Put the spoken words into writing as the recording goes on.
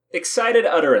Excited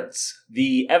Utterance,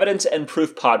 the Evidence and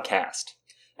Proof Podcast.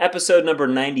 Episode number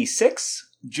 96,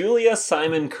 Julia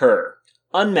Simon Kerr,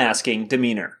 Unmasking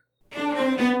Demeanor.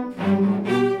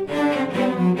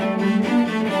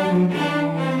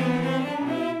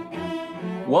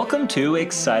 Welcome to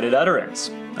Excited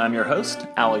Utterance. I'm your host,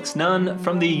 Alex Nunn,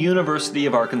 from the University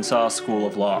of Arkansas School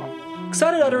of Law.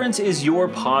 Excited Utterance is your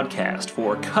podcast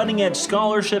for cutting-edge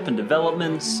scholarship and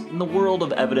developments in the world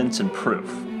of evidence and proof.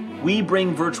 We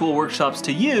bring virtual workshops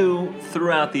to you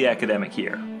throughout the academic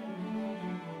year.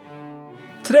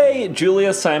 Today,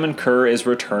 Julia Simon Kerr is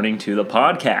returning to the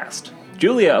podcast.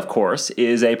 Julia, of course,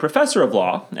 is a professor of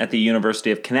law at the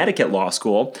University of Connecticut Law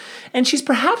School, and she's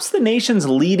perhaps the nation's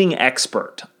leading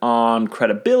expert on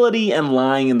credibility and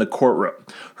lying in the courtroom.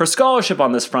 Her scholarship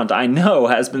on this front, I know,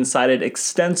 has been cited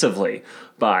extensively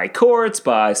by courts,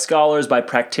 by scholars, by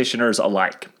practitioners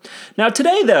alike. Now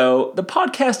today, though, the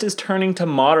podcast is turning to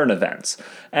modern events,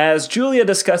 as Julia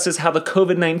discusses how the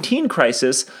COVID-19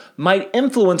 crisis might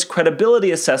influence credibility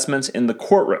assessments in the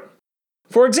courtroom.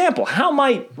 For example, how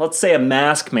might, let's say, a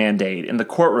mask mandate in the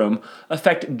courtroom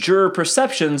affect juror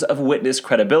perceptions of witness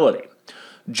credibility?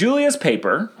 Julia's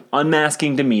paper,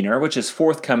 Unmasking Demeanor, which is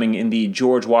forthcoming in the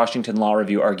George Washington Law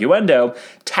Review Arguendo,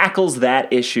 tackles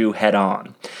that issue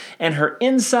head-on. And her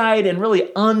insight and really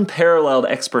unparalleled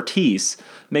expertise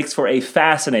makes for a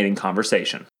fascinating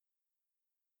conversation.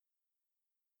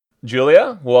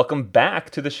 Julia, welcome back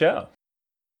to the show.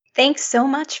 Thanks so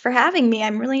much for having me.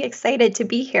 I'm really excited to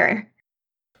be here.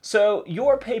 So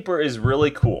your paper is really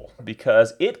cool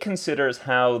because it considers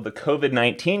how the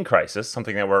COVID-19 crisis,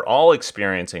 something that we're all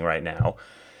experiencing right now,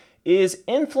 is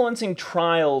influencing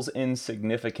trials in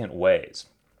significant ways.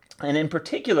 And in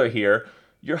particular here,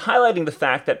 you're highlighting the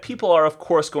fact that people are, of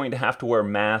course, going to have to wear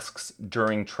masks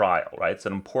during trial, right? It's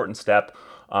an important step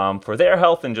for their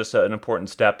health and just an important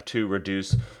step to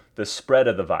reduce the spread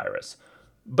of the virus.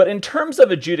 But in terms of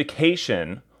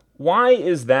adjudication, why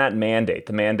is that mandate,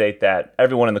 the mandate that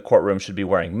everyone in the courtroom should be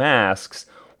wearing masks,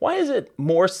 why is it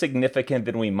more significant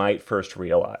than we might first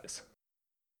realize?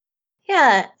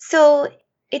 Yeah, so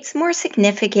it's more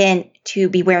significant to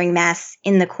be wearing masks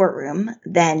in the courtroom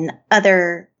than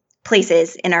other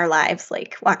places in our lives,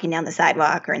 like walking down the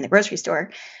sidewalk or in the grocery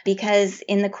store, because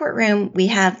in the courtroom, we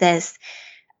have this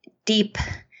deep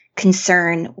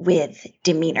concern with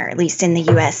demeanor, at least in the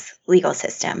U.S. legal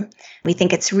system. We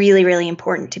think it's really, really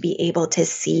important to be able to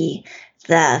see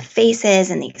the faces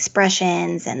and the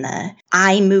expressions and the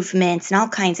eye movements and all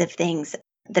kinds of things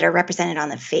that are represented on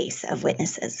the face of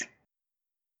witnesses.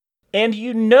 And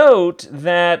you note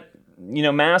that,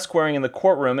 mask wearing in the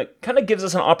courtroom, it kind of gives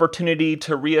us an opportunity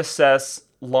to reassess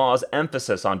law's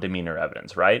emphasis on demeanor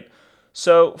evidence, right?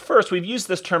 So first, we've used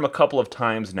this term a couple of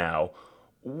times now.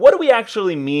 What do we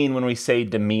actually mean when we say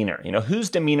demeanor? Whose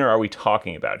demeanor are we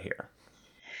talking about here?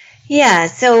 Yeah,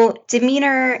 so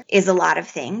demeanor is a lot of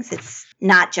things. It's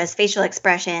not just facial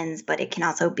expressions, but it can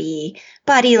also be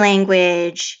body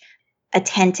language,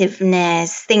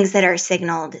 attentiveness, things that are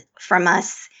signaled from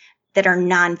us that are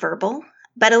nonverbal.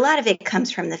 But a lot of it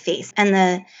comes from the face. And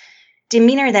the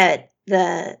demeanor that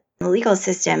the legal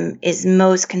system is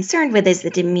most concerned with is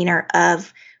the demeanor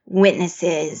of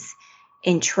witnesses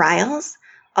in trials.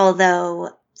 Although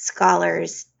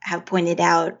scholars have pointed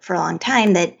out for a long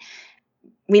time that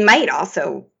we might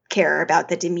also care about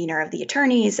the demeanor of the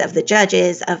attorneys, of the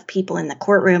judges, of people in the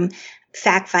courtroom.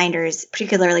 Fact finders,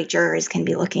 particularly jurors, can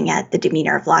be looking at the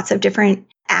demeanor of lots of different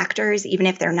actors, even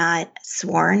if they're not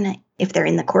sworn, if they're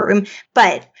in the courtroom.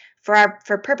 But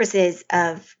for purposes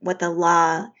of what the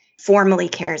law formally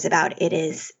cares about, it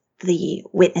is the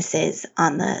witnesses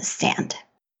on the stand.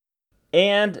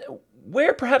 And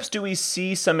where perhaps do we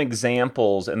see some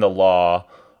examples in the law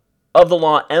of the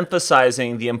law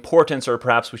emphasizing the importance, or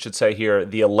perhaps we should say here,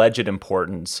 the alleged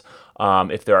importance,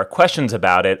 if there are questions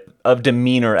about it, of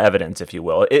demeanor evidence, if you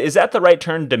will? Is that the right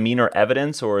term, demeanor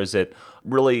evidence, or is it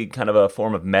really kind of a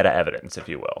form of meta evidence, if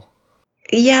you will?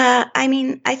 Yeah,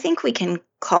 I think we can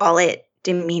call it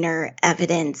demeanor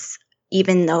evidence,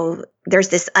 even though there's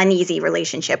this uneasy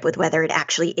relationship with whether it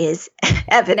actually is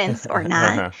evidence or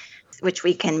not. Which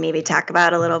we can maybe talk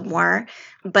about a little more.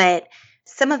 But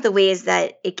some of the ways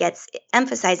that it gets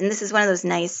emphasized, and this is one of those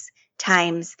nice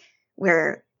times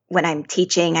where when I'm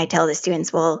teaching, I tell the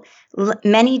students, well,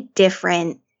 many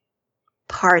different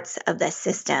parts of the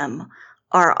system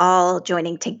are all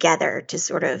joining together to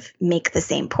sort of make the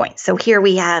same point. So here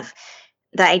we have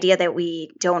the idea that we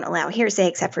don't allow hearsay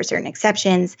except for certain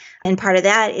exceptions. And part of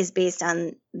that is based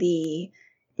on the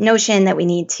notion that we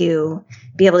need to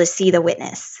be able to see the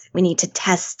witness. We need to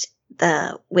test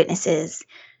the witnesses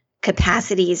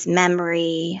capacities,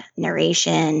 memory,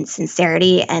 narration,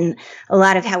 sincerity. And a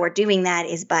lot of how we're doing that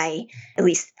is by, at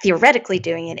least theoretically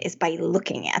doing it, is by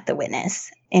looking at the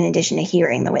witness in addition to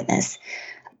hearing the witness.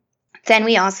 Then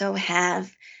we also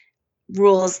have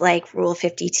rules like Rule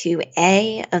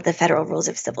 52A of the Federal Rules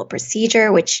of Civil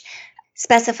Procedure, which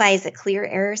specifies a clear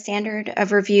error standard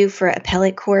of review for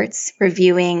appellate courts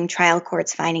reviewing trial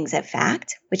courts' findings of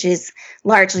fact, which is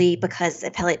largely because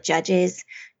appellate judges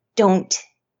don't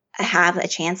have a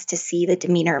chance to see the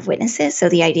demeanor of witnesses. So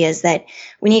the idea is that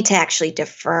we need to actually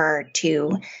defer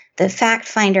to the fact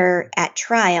finder at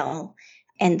trial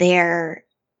and their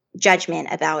judgment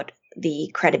about the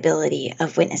credibility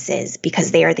of witnesses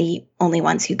because they are the only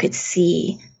ones who could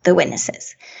see the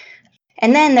witnesses.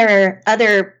 And then there are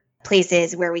other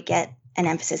places where we get an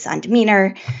emphasis on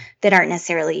demeanor that aren't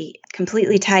necessarily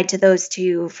completely tied to those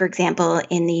two. For example,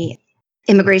 in the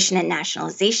Immigration and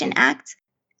Nationalization Act,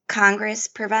 Congress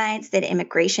provides that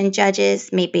immigration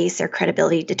judges may base their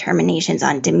credibility determinations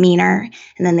on demeanor.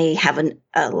 And then they have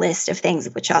a list of things,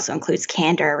 which also includes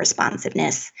candor,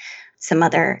 responsiveness, some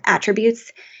other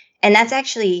attributes. And that's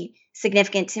actually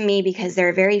significant to me because there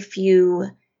are very few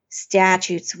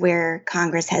statutes where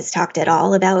Congress has talked at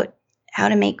all about how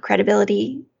to make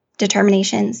credibility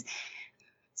determinations.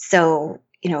 So,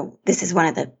 this is one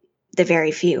of the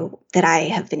very few that I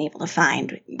have been able to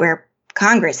find where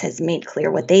Congress has made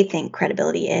clear what they think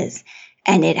credibility is.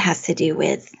 And it has to do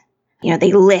with,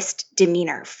 they list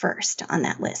demeanor first on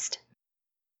that list.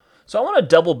 So I want to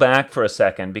double back for a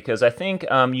second because I think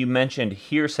you mentioned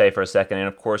hearsay for a second, and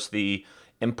of course the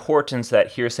importance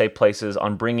that hearsay places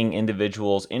on bringing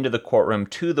individuals into the courtroom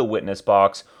to the witness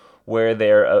box where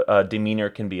their demeanor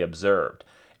can be observed.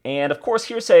 And of course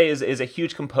hearsay is a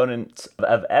huge component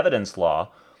of evidence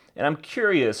law. And I'm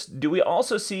curious, do we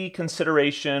also see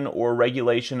consideration or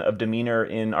regulation of demeanor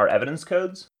in our evidence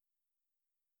codes?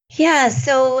 Yeah,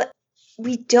 so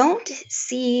we don't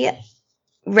see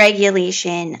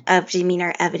regulation of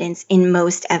demeanor evidence in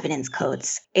most evidence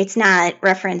codes. It's not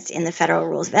referenced in the Federal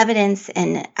Rules of Evidence,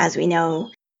 and as we know,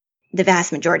 the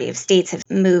vast majority of states have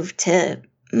moved to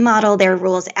model their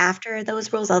rules after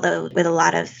those rules, although with a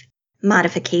lot of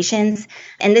modifications.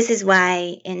 And this is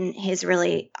why in his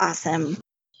really awesome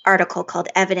article called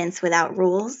Evidence Without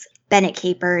Rules, Bennett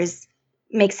Capers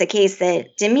makes the case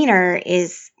that demeanor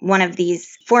is one of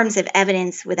these forms of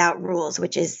evidence without rules,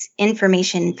 which is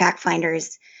information fact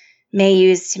finders may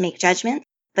use to make judgments,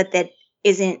 but that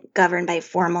isn't governed by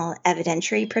formal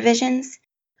evidentiary provisions.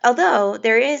 Although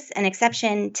there is an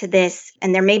exception to this,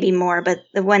 and there may be more, but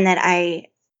the one that I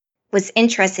was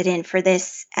interested in for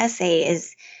this essay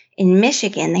is in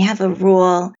Michigan. They have a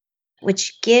rule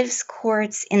which gives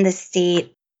courts in the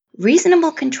state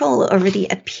reasonable control over the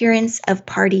appearance of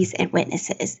parties and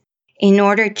witnesses in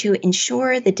order to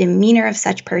ensure the demeanor of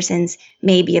such persons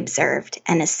may be observed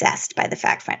and assessed by the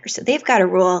fact finder. So they've got a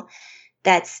rule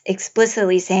that's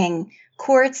explicitly saying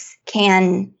courts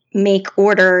can make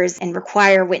orders and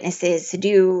require witnesses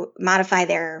to modify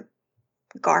their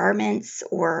garments,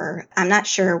 or I'm not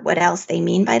sure what else they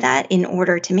mean by that, in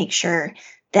order to make sure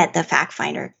that the fact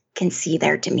finder can see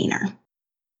their demeanor.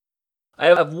 I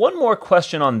have one more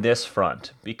question on this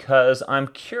front, because I'm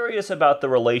curious about the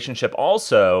relationship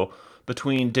also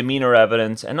between demeanor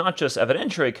evidence and not just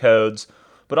evidentiary codes,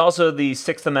 but also the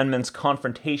Sixth Amendment's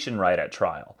confrontation right at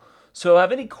trial. So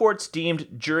have any courts deemed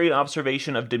jury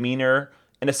observation of demeanor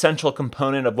an essential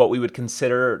component of what we would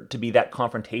consider to be that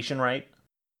confrontation right?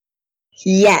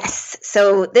 Yes.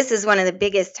 So this is one of the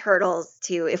biggest hurdles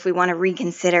to if we want to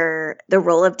reconsider the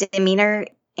role of demeanor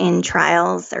in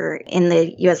trials or in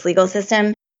the U.S. legal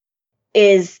system,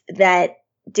 is that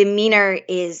demeanor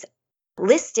is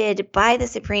listed by the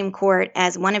Supreme Court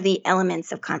as one of the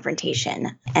elements of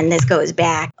confrontation. And this goes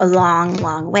back a long,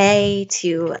 long way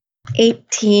to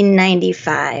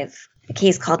 1895, a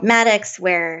case called Maddox,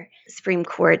 where the Supreme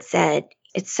Court said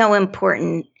it's so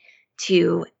important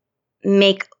to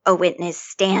make a witness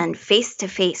stand face to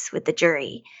face with the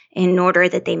jury in order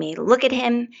that they may look at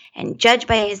him and judge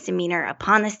by his demeanor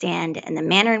upon the stand and the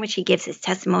manner in which he gives his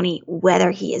testimony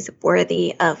whether he is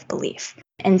worthy of belief.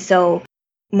 And so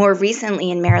more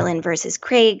recently in Maryland versus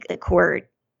Craig, the court,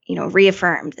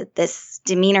 reaffirmed that this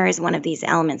demeanor is one of these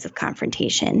elements of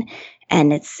confrontation,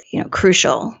 and it's,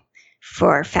 crucial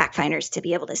for fact finders to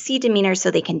be able to see demeanor so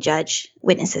they can judge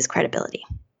witnesses' credibility.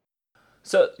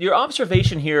 So your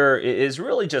observation here is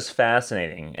really just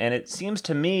fascinating, and it seems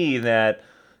to me that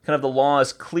kind of the law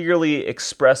is clearly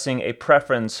expressing a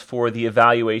preference for the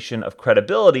evaluation of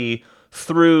credibility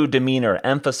through demeanor,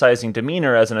 emphasizing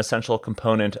demeanor as an essential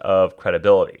component of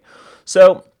credibility.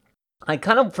 So I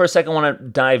kind of, for a second, want to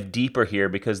dive deeper here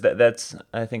because that's,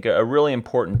 I think, a really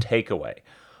important takeaway.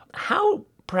 How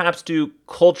perhaps do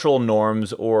cultural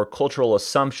norms or cultural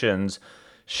assumptions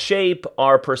shape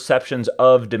our perceptions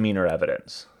of demeanor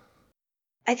evidence?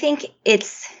 I think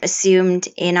it's assumed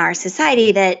in our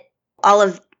society that all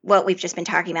of what we've just been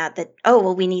talking about, that, oh,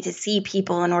 well, we need to see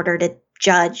people in order to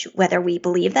judge whether we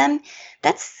believe them.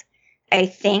 That's, I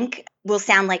think, will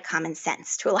sound like common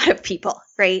sense to a lot of people,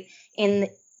 right? In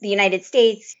the United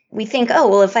States, we think, oh,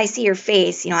 well, if I see your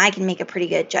face, I can make a pretty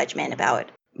good judgment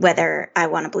about whether I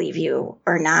want to believe you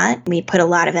or not. We put a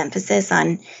lot of emphasis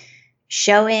on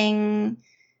showing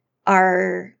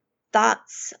our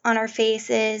thoughts on our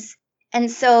faces. And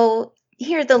so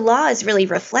here the law is really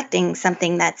reflecting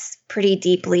something that's pretty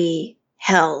deeply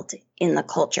held in the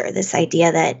culture, this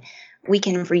idea that we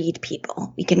can read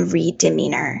people, we can read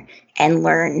demeanor and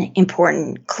learn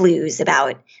important clues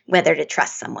about whether to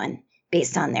trust someone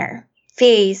based on their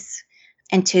face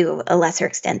and to a lesser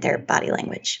extent their body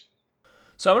language.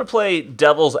 So I'm going to play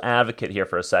devil's advocate here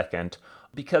for a second,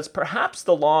 because perhaps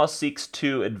the law seeks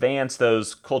to advance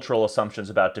those cultural assumptions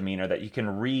about demeanor that you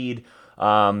can read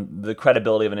the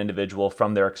credibility of an individual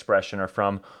from their expression or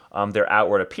from their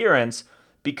outward appearance,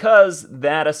 because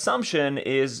that assumption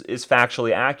is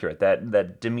factually accurate,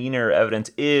 that demeanor evidence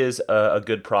is a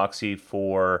good proxy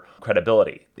for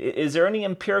credibility. Is there any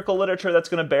empirical literature that's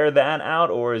going to bear that out,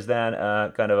 or is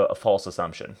that kind of a false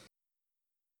assumption?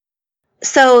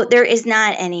 So there is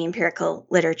not any empirical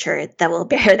literature that will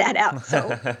bear that out.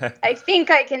 So I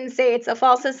think I can say it's a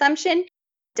false assumption,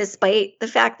 despite the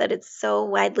fact that it's so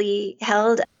widely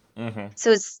held. Mm-hmm.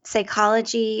 So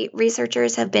psychology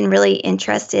researchers have been really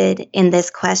interested in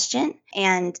this question.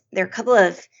 And there are a couple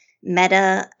of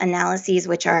meta-analyses,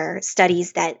 which are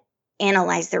studies that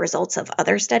analyze the results of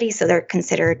other studies. So they're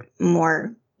considered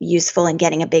more useful in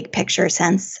getting a big picture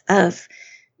sense of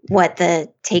what the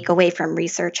takeaway from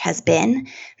research has been.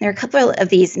 There are a couple of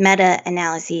these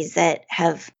meta-analyses that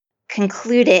have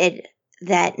concluded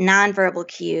that nonverbal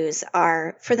cues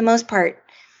are, for the most part,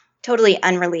 totally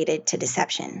unrelated to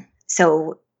deception.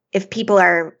 So if people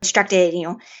are instructed,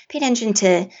 pay attention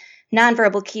to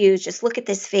nonverbal cues, just look at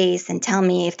this face and tell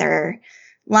me if they're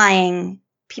lying,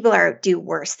 people do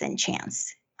worse than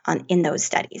chance in those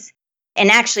studies. And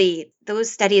actually,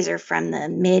 those studies are from the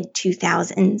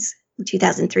mid-2000s,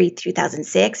 2003,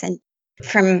 2006. And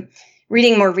from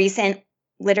reading more recent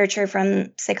literature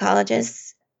from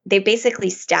psychologists, they basically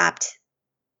stopped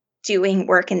doing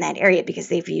work in that area because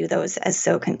they view those as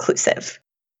so conclusive.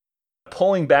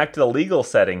 Pulling back to the legal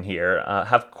setting here,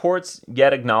 have courts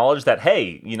yet acknowledged that,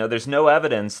 hey, there's no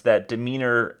evidence that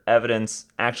demeanor evidence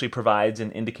actually provides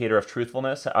an indicator of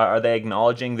truthfulness? Are they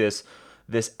acknowledging this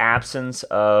absence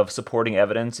of supporting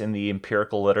evidence in the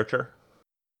empirical literature?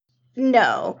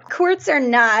 No, courts are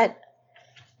not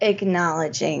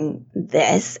acknowledging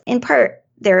this. In part,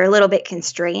 they're a little bit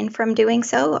constrained from doing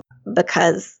so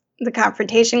because the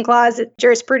confrontation clause,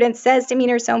 jurisprudence says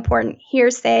demeanor is so important.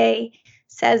 Hearsay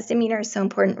says demeanor is so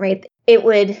important, right? It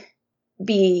would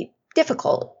be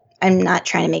difficult. I'm not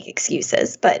trying to make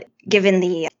excuses, but given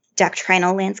the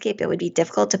doctrinal landscape, it would be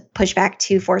difficult to push back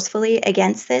too forcefully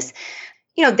against this.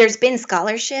 There's been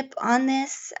scholarship on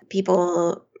this.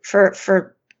 People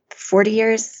for 40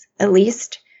 years at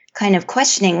least, kind of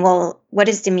questioning, well, what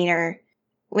is demeanor?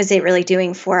 Was it really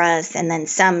doing for us? And then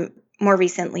some more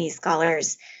recently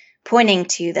scholars pointing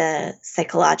to the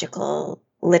psychological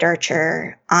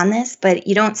literature on this, but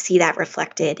you don't see that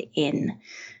reflected in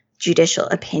judicial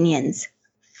opinions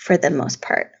for the most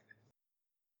part.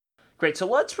 Great. So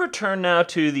let's return now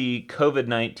to the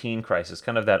COVID-19 crisis,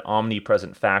 kind of that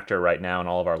omnipresent factor right now in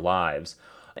all of our lives.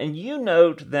 And you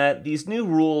note that these new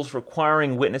rules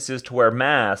requiring witnesses to wear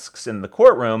masks in the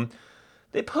courtroom,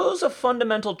 they pose a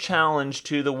fundamental challenge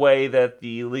to the way that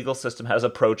the legal system has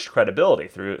approached credibility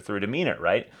through demeanor,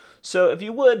 right? So if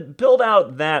you would, build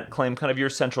out that claim, kind of your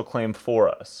central claim for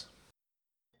us.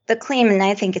 The claim, and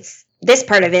I think this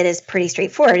part of it is pretty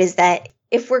straightforward, is that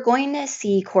if we're going to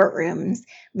see courtrooms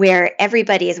where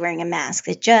everybody is wearing a mask,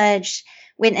 the judge,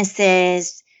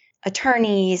 witnesses,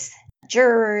 attorneys,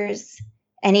 jurors,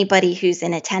 anybody who's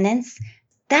in attendance,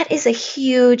 that is a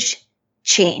huge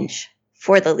change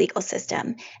for the legal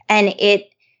system. And it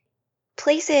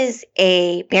places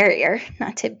a barrier,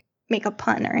 not to make a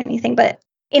pun or anything, but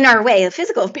in our way, a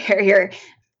physical barrier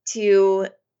to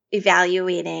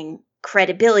evaluating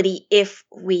credibility if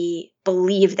we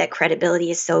believe that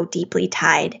credibility is so deeply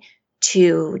tied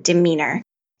to demeanor.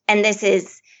 And this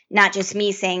is not just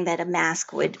me saying that a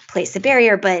mask would place a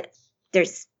barrier, but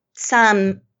there's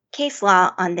some case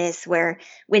law on this where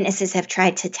witnesses have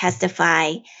tried to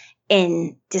testify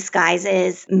in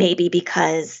disguises, maybe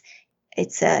because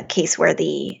it's a case where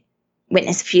the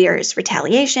witness fears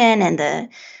retaliation and the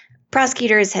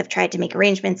prosecutors have tried to make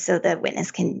arrangements so the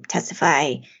witness can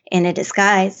testify in a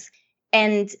disguise.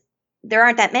 And there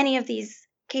aren't that many of these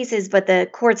cases, but the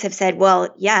courts have said,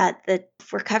 well, yeah,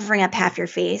 if we're covering up half your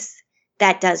face,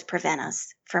 that does prevent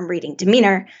us from reading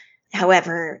demeanor.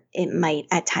 However, it might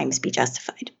at times be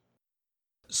justified.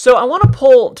 So I want to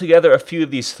pull together a few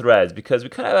of these threads because we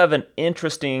kind of have an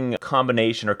interesting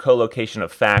combination or co-location of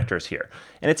factors here.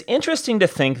 And it's interesting to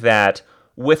think that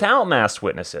without masked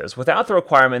witnesses, without the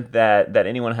requirement that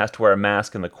anyone has to wear a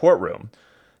mask in the courtroom,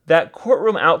 that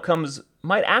courtroom outcomes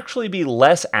might actually be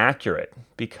less accurate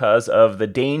because of the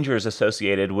dangers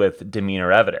associated with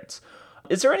demeanor evidence.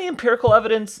 Is there any empirical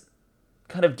evidence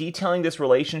kind of detailing this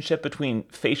relationship between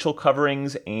facial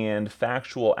coverings and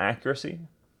factual accuracy?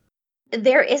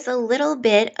 There is a little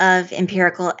bit of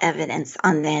empirical evidence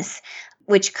on this,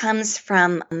 which comes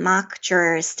from a mock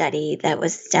juror study that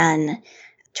was done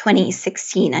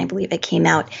 2016, I believe it came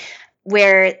out,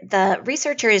 where the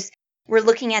researchers were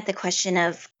looking at the question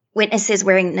of witnesses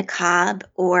wearing niqab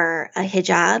or a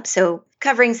hijab, so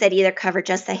coverings that either cover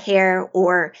just the hair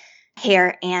or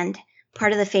hair and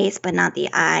part of the face, but not the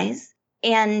eyes.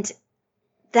 And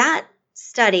that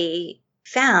study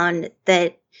found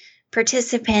that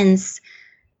participants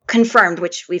confirmed,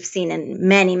 which we've seen in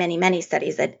many, many, many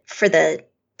studies, that for the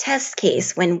test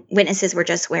case, when witnesses were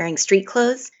just wearing street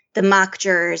clothes, the mock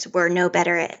jurors were no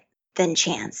better than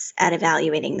chance at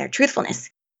evaluating their truthfulness.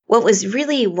 What was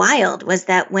really wild was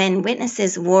that when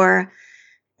witnesses wore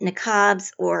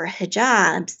niqabs or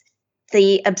hijabs,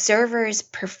 the observer's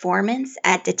performance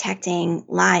at detecting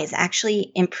lies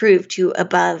actually improved to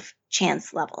above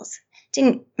chance levels.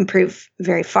 Didn't improve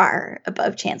very far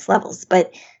above chance levels,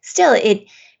 but still it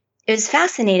was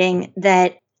fascinating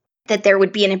that there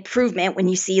would be an improvement when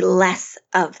you see less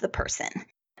of the person.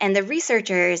 And the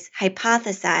researchers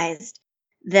hypothesized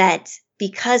that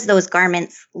because those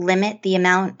garments limit the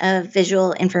amount of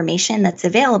visual information that's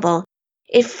available,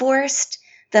 it forced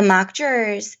the mock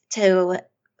jurors to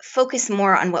focus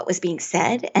more on what was being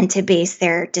said and to base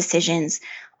their decisions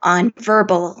on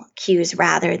verbal cues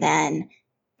rather than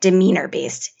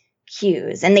demeanor-based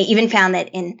cues. And they even found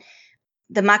that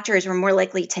the mock jurors were more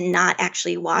likely to not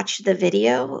actually watch the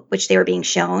video, which they were being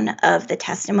shown of the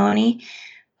testimony,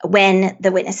 when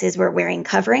the witnesses were wearing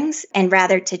coverings, and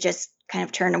rather to just kind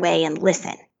of turn away and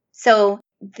listen. So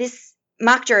this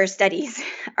mock juror studies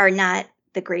are not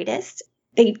the greatest.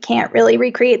 They can't really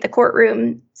recreate the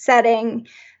courtroom setting,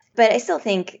 but I still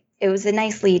think it was a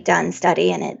nicely done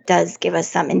study, and it does give us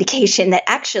some indication that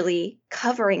actually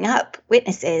covering up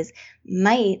witnesses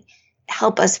might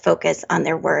help us focus on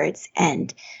their words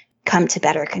and come to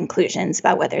better conclusions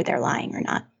about whether they're lying or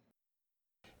not.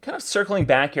 Kind of circling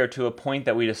back here to a point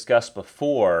that we discussed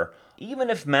before, even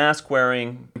if mask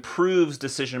wearing improves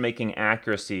decision-making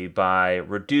accuracy by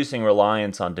reducing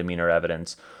reliance on demeanor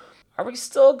evidence, are we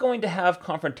still going to have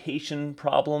confrontation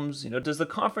problems? Does the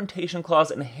confrontation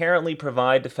clause inherently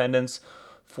provide defendants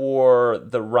for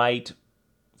the right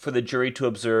for the jury to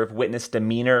observe witness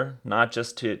demeanor, not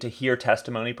just to hear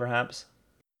testimony, perhaps?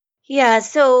 Yeah,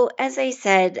 so as I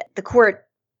said, the court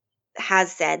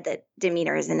has said that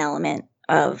demeanor is an element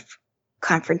of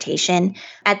confrontation.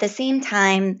 At the same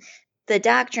time, the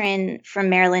doctrine from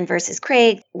Maryland versus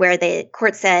Craig, where the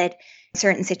court said in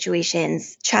certain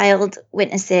situations, child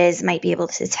witnesses might be able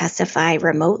to testify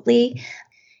remotely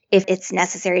if it's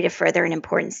necessary to further an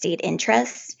important state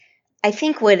interest, I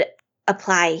think would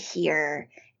apply here.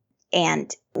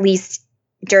 And at least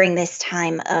during this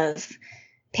time of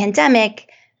pandemic,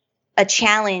 a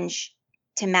challenge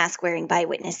to mask wearing by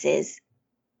witnesses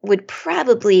would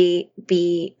probably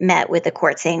be met with the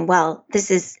court saying, well, this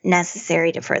is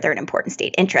necessary to further an important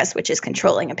state interest, which is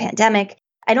controlling a pandemic.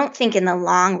 I don't think in the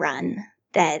long run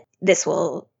that this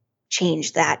will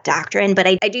change that doctrine, but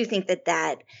I do think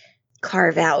that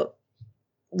carve out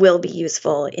will be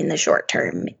useful in the short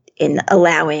term in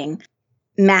allowing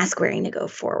mask wearing to go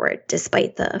forward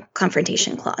despite the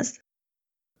confrontation clause.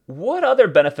 What other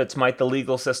benefits might the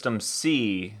legal system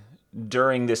see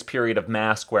during this period of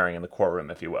mask wearing in the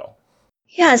courtroom, if you will?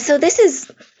 Yeah, so this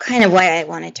is kind of why I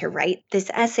wanted to write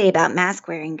this essay about mask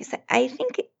wearing, because I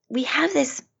think we have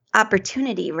this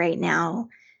opportunity right now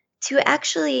to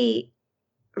actually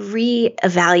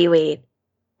reevaluate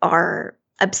our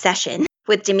obsession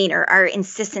with demeanor, our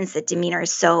insistence that demeanor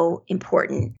is so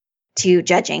important to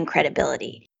judging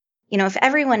credibility. If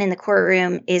everyone in the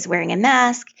courtroom is wearing a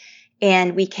mask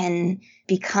and we can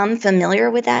become familiar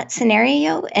with that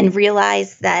scenario and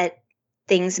realize that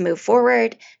things move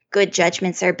forward, good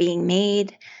judgments are being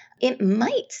made, it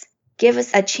might give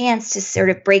us a chance to sort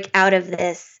of break out of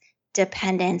this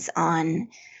dependence on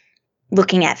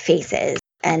looking at faces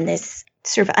and this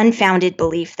sort of unfounded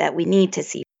belief that we need to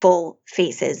see full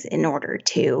faces in order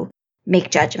to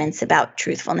make judgments about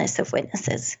truthfulness of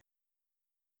witnesses.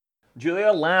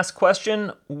 Julia, last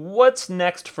question. What's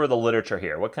next for the literature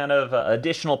here? What kind of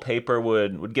additional paper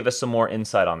would give us some more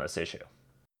insight on this issue?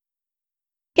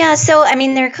 Yeah, so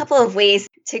there are a couple of ways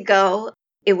to go.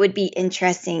 It would be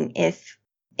interesting if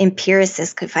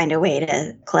empiricists could find a way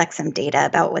to collect some data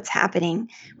about what's happening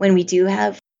when we do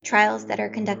have trials that are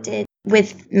conducted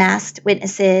with masked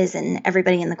witnesses and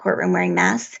everybody in the courtroom wearing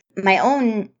masks. My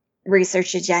own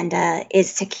research agenda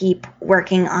is to keep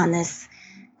working on this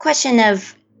question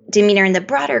of demeanor and the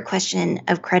broader question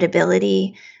of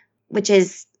credibility, which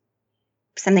is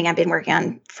something I've been working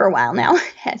on for a while now,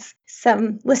 as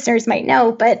some listeners might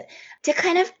know, but to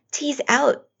kind of tease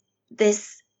out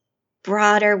this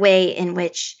broader way in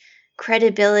which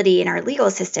credibility in our legal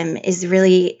system is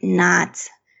really not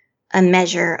a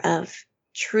measure of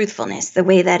truthfulness, the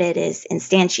way that it is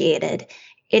instantiated.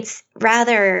 It's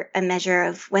rather a measure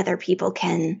of whether people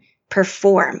can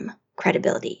perform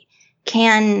credibility.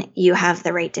 Can you have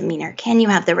the right demeanor? Can you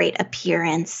have the right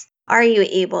appearance? Are you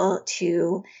able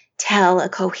to tell a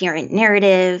coherent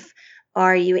narrative?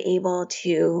 Are you able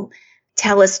to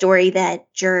tell a story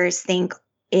that jurors think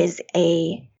is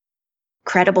a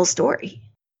credible story?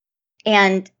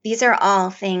 And these are all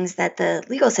things that the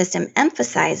legal system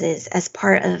emphasizes as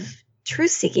part of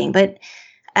truth seeking, but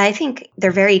I think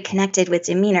they're very connected with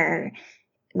demeanor,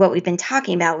 what we've been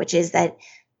talking about, which is that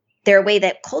they're a way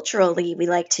that culturally we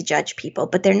like to judge people,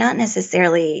 but they're not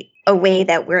necessarily a way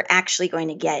that we're actually going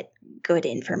to get good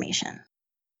information.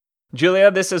 Julia,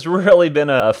 this has really been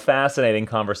a fascinating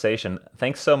conversation.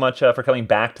 Thanks so much for coming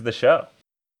back to the show.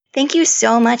 Thank you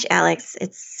so much, Alex.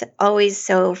 It's always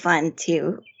so fun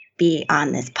to be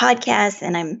on this podcast,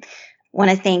 and I want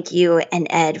to thank you and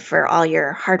Ed for all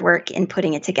your hard work in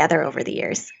putting it together over the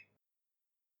years.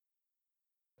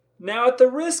 Now, at the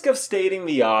risk of stating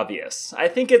the obvious, I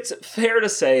think it's fair to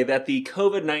say that the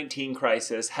COVID-19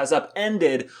 crisis has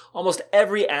upended almost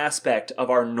every aspect of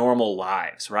our normal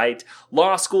lives, right?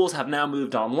 Law schools have now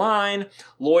moved online,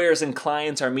 lawyers and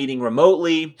clients are meeting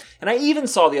remotely, and I even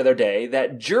saw the other day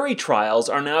that jury trials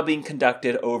are now being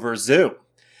conducted over Zoom.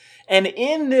 And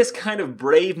in this kind of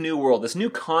brave new world, this new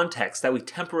context that we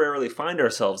temporarily find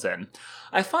ourselves in,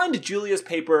 I find Julia's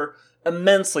paper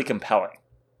immensely compelling.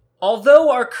 Although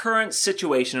our current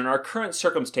situation and our current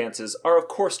circumstances are, of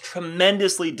course,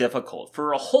 tremendously difficult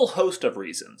for a whole host of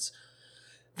reasons,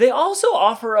 they also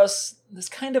offer us this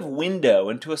kind of window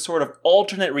into a sort of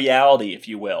alternate reality, if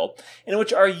you will, in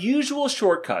which our usual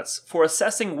shortcuts for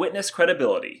assessing witness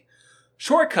credibility,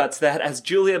 shortcuts that, as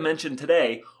Julia mentioned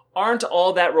today, aren't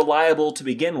all that reliable to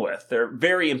begin with, they're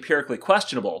very empirically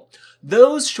questionable,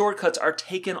 those shortcuts are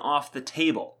taken off the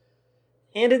table.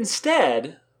 And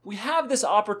instead, we have this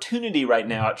opportunity right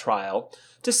now at trial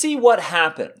to see what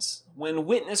happens when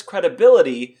witness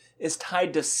credibility is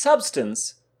tied to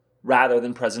substance rather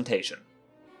than presentation.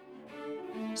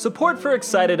 Support for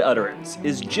Excited Utterance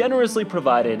is generously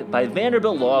provided by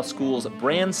Vanderbilt Law School's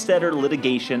Branstetter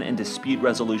Litigation and Dispute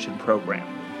Resolution Program,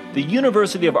 the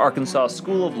University of Arkansas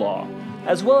School of Law,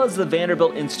 as well as the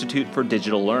Vanderbilt Institute for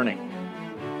Digital Learning.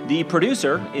 The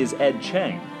producer is Ed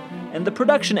Cheng, and the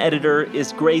production editor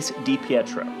is Grace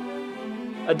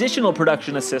DiPietro. Additional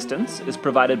production assistance is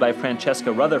provided by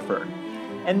Francesca Rutherford,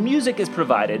 and music is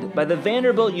provided by the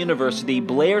Vanderbilt University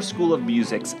Blair School of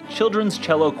Music's Children's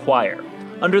Cello Choir,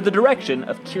 under the direction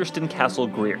of Kirsten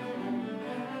Castle-Greer.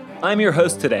 I'm your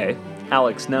host today,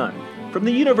 Alex Nunn, from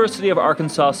the University of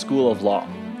Arkansas School of Law,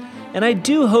 and I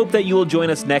do hope that you will join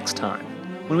us next time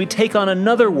when we take on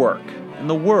another work in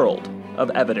the world of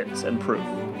evidence and proof.